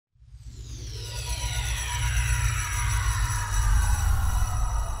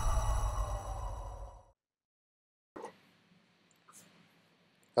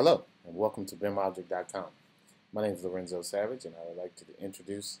Hello, and welcome to BIMobject.com. My name is Lorenzo Savage, and I would like to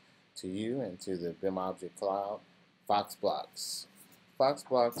introduce to you and to the BIMobject Cloud FoxBlocks.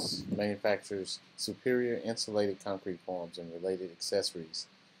 FoxBlocks manufactures superior insulated concrete forms and related accessories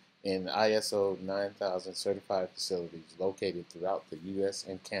in ISO 9000 certified facilities located throughout the U.S.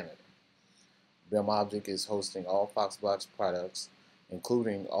 and Canada. BIMobject is hosting all FoxBlocks products,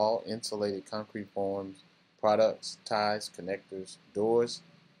 including all insulated concrete forms, products, ties, connectors, doors,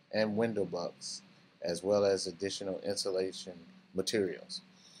 and window blocks, as well as additional insulation materials.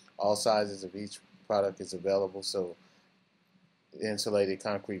 All sizes of each product is available, so insulated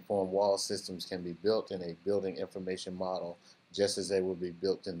concrete form wall systems can be built in a building information model just as they will be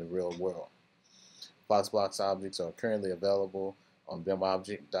built in the real world. FoxBlocks objects are currently available on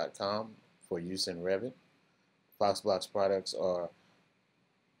BIMobject.com for use in Revit. FoxBlocks products are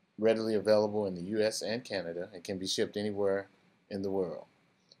readily available in the U.S. and Canada and can be shipped anywhere in the world.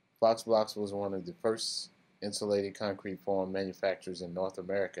 FoxBlocks was one of the first insulated concrete form manufacturers in North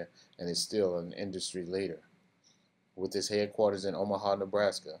America and is still an industry leader. With its headquarters in Omaha,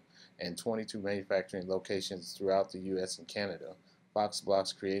 Nebraska, and 22 manufacturing locations throughout the U.S. and Canada,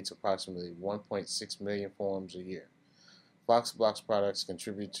 FoxBlocks creates approximately 1.6 million forms a year. FoxBlocks products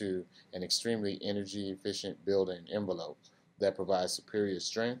contribute to an extremely energy-efficient building envelope that provides superior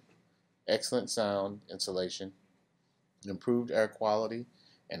strength, excellent sound insulation, improved air quality,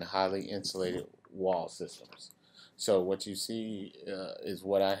 and highly insulated wall systems. So what you see is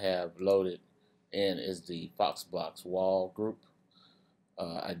what I have loaded in is the FoxBlocks wall group.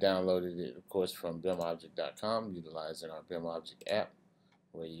 I downloaded it, of course, from BIMobject.com, utilizing our BIMobject app,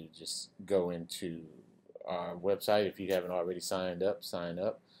 where you just go into our website. If you haven't already signed up, sign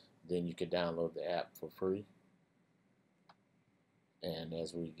up. Then you can download the app for free. And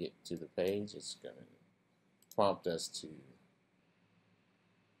as we get to the page, it's going to prompt us to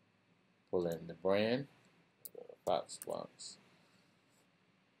pull in the brand, FoxBlocks,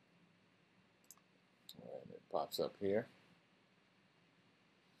 and it pops up here.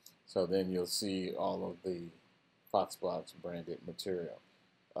 So then you'll see all of the FoxBlocks branded material.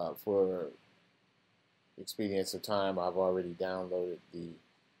 For expedience of time, I've already downloaded the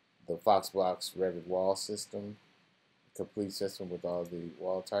FoxBlocks Revit wall system, complete system with all the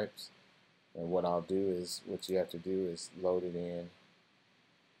wall types. And what I'll do is, what you have to do is load it in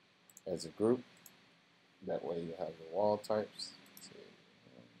as a group. That way you have the wall types.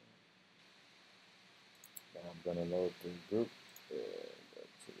 Now I'm going to load the group.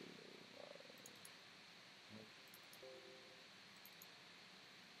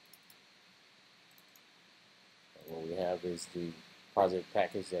 What we have is the project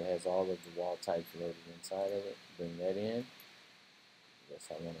package that has all of the wall types loaded inside of it. Bring that in. Guess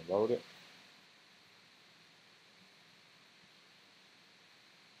I want to load it.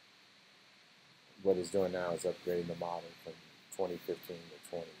 What it's doing now is upgrading the model from 2015 to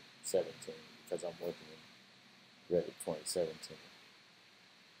 2017 because I'm working in Revit 2017.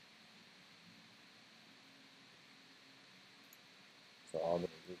 So all the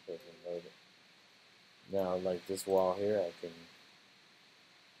group has been loaded. Now, like this wall here, I can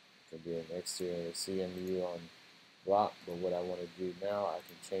be an exterior CMU on block, but what I want to do now, I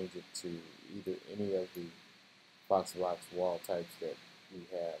can change it to either any of the FoxBlocks wall types that we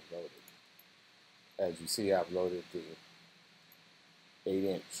have loaded. As you see, I've loaded the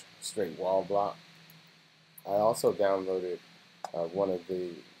 8-inch straight wall block. I also downloaded one of the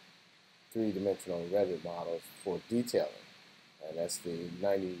 3-dimensional Revit models for detailing, and that's the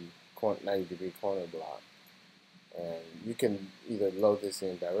 90-degree corner block. And you can either load this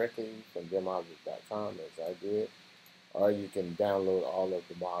in directly from BIMobject.com, as I did, or you can download all of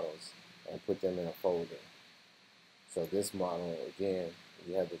the models and put them in a folder. So this model, again,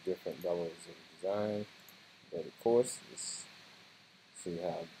 we have the different levels of design, but of course, so you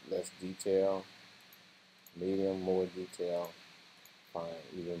have less detail, medium, more detail, fine,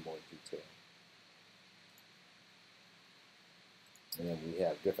 even more detail. And then we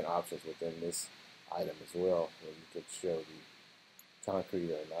have different options within this item as well, where you could show the concrete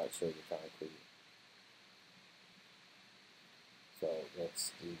or not show the concrete. So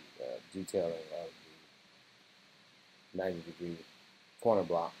that's the detailing of the 90-degree corner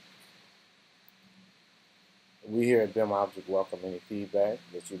block. We here at BIMobject welcome any feedback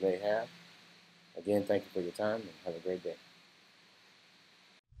that you may have. Again, thank you for your time and have a great day.